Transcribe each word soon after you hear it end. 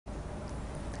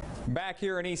Back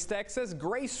here in East Texas,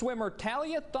 Grace swimmer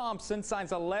Talia Thompson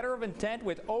signs a letter of intent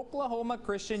with Oklahoma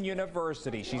Christian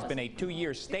University. She's been a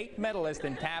 2-year state medalist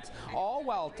in TAPS, all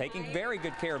while taking very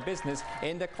good care of business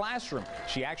in the classroom.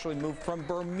 She actually moved from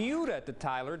Bermuda to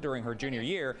Tyler during her junior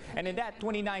year, and in that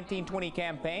 2019-20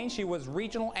 campaign, she was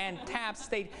regional and TAPS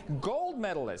state gold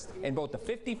medalist in both the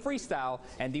 50 freestyle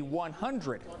and the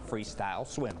 100 freestyle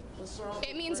swim.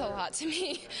 It means a lot to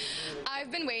me.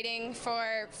 I've been waiting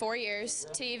for 4 years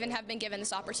to even have been given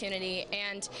this opportunity,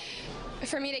 and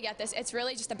for me to get this, it's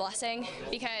really just a blessing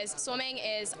because swimming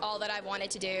is all that I've wanted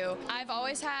to do. I've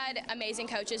always had amazing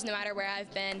coaches no matter where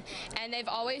I've been, and they've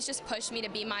always just pushed me to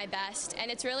be my best, and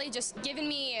it's really just given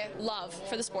me love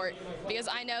for the sport because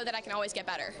I know that I can always get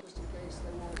better.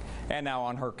 And now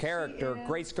on her character,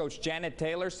 Grace coach Janet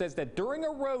Taylor says that during a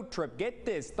road trip, get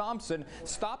this, Thompson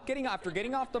stopped after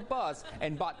getting off the bus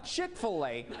and bought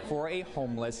Chick-fil-A for a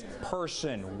homeless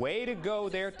person. Way to go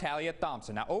there, Talia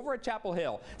Thompson. Now over at Chapel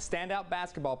Hill, standout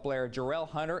basketball player Jarrell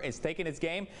Hunter is taking his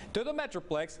game to the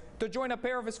Metroplex to join a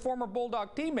pair of his former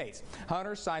Bulldog teammates.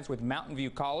 Hunter signs with Mountain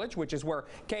View College, which is where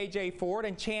KJ Ford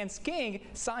and Chance King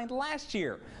signed last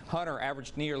year. Hunter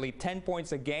averaged nearly 10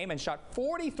 points a game and shot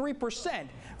 43%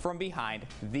 from behind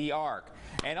the arc.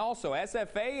 And also,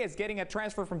 SFA is getting a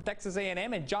transfer from Texas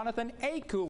A&M and Jonathan Aku.